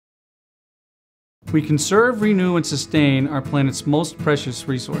We conserve, renew, and sustain our planet's most precious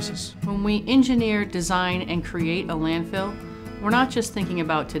resources. When we engineer, design, and create a landfill, we're not just thinking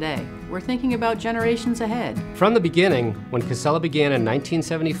about today, we're thinking about generations ahead. From the beginning, when Casella began in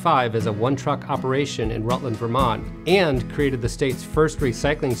 1975 as a one-truck operation in Rutland, Vermont, and created the state's first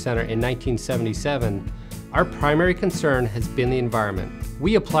recycling center in 1977, our primary concern has been the environment.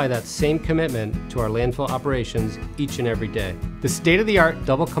 We apply that same commitment to our landfill operations each and every day. The state-of-the-art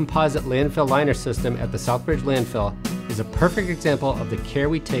double composite landfill liner system at the Southbridge landfill is a perfect example of the care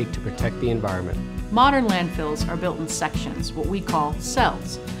we take to protect the environment. Modern landfills are built in sections, what we call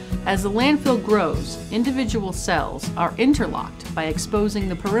cells. As the landfill grows, individual cells are interlocked by exposing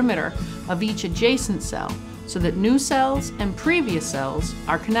the perimeter of each adjacent cell so that new cells and previous cells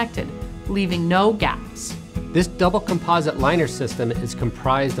are connected, leaving no gaps. This double composite liner system is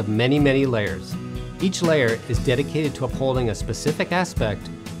comprised of many layers. Each layer is dedicated to upholding a specific aspect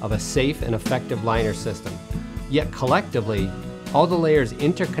of a safe and effective liner system. Yet collectively, all the layers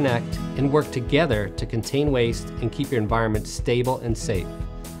interconnect and work together to contain waste and keep your environment stable and safe.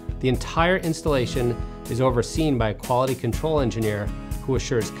 The entire installation is overseen by a quality control engineer who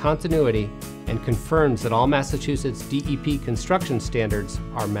assures continuity and confirms that all Massachusetts DEP construction standards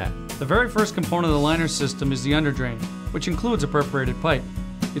are met. The very first component of the liner system is the underdrain, which includes a perforated pipe.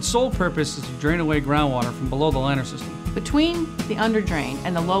 Its sole purpose is to drain away groundwater from below the liner system. Between the underdrain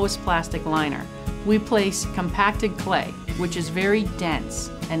and the lowest plastic liner, we place compacted clay, which is very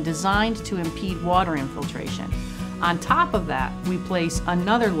dense and designed to impede water infiltration. On top of that, we place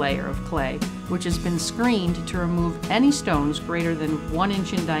another layer of clay, which has been screened to remove any stones greater than 1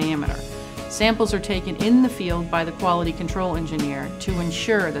 inch in diameter. Samples are taken in the field by the quality control engineer to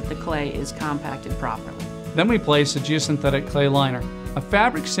ensure that the clay is compacted properly. Then we place a geosynthetic clay liner, a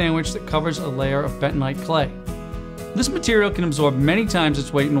fabric sandwich that covers a layer of bentonite clay. This material can absorb many times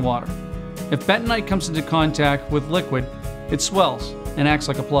its weight in water. If bentonite comes into contact with liquid, it swells and acts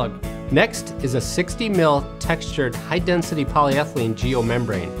like a plug. Next is a 60 mil textured high-density polyethylene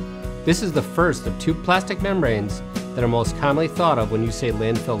geomembrane. This is the first of 2 plastic membranes that are most commonly thought of when you say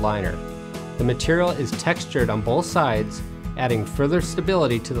landfill liner. The material is textured on both sides, adding further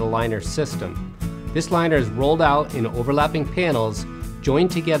stability to the liner system. This liner is rolled out in overlapping panels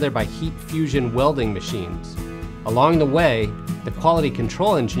joined together by heat fusion welding machines. Along the way, the quality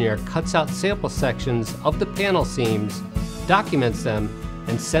control engineer cuts out sample sections of the panel seams, documents them,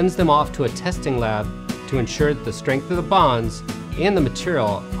 and sends them off to a testing lab to ensure that the strength of the bonds and the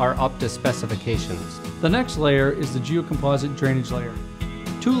material are up to specifications. The next layer is the geocomposite drainage layer.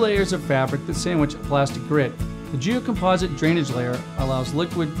 2 layers of fabric that sandwich a plastic grid. The geocomposite drainage layer allows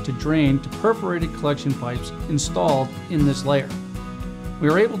liquid to drain to perforated collection pipes installed in this layer. We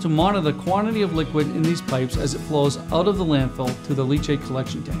are able to monitor the quantity of liquid in these pipes as it flows out of the landfill to the leachate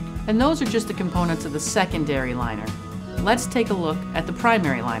collection tank. And those are just the components of the secondary liner. Let's take a look at the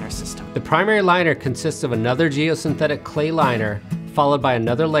primary liner system. The primary liner consists of another geosynthetic clay liner, followed by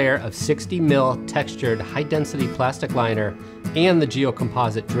another layer of 60 mil textured high-density plastic liner and the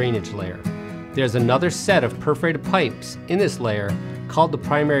geocomposite drainage layer. There's another set of perforated pipes in this layer called the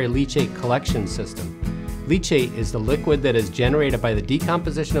primary leachate collection system. Leachate is the liquid that is generated by the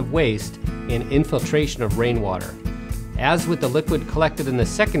decomposition of waste and infiltration of rainwater. As with the liquid collected in the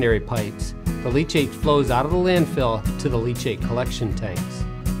secondary pipes, the leachate flows out of the landfill to the leachate collection tanks.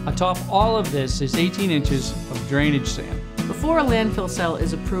 Atop all of this is 18 inches of drainage sand. Before a landfill cell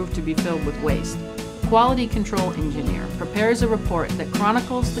is approved to be filled with waste, the quality control engineer prepares a report that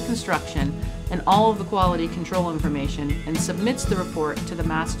chronicles the construction and all of the quality control information and submits the report to the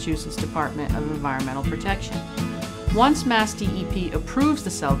Massachusetts Department of Environmental Protection. Once Mass DEP approves the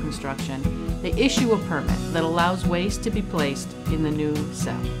cell construction, they issue a permit that allows waste to be placed in the new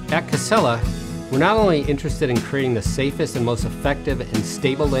cell. At Casella, we're not only interested in creating the safest and most effective and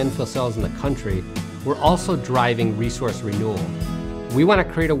stable landfill cells in the country, we're also driving resource renewal. We want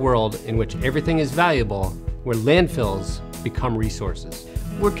to create a world in which everything is valuable, where landfills become resources.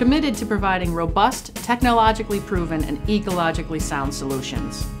 We're committed to providing robust, technologically proven, and ecologically sound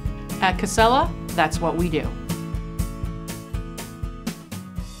solutions. At Casella, that's what we do.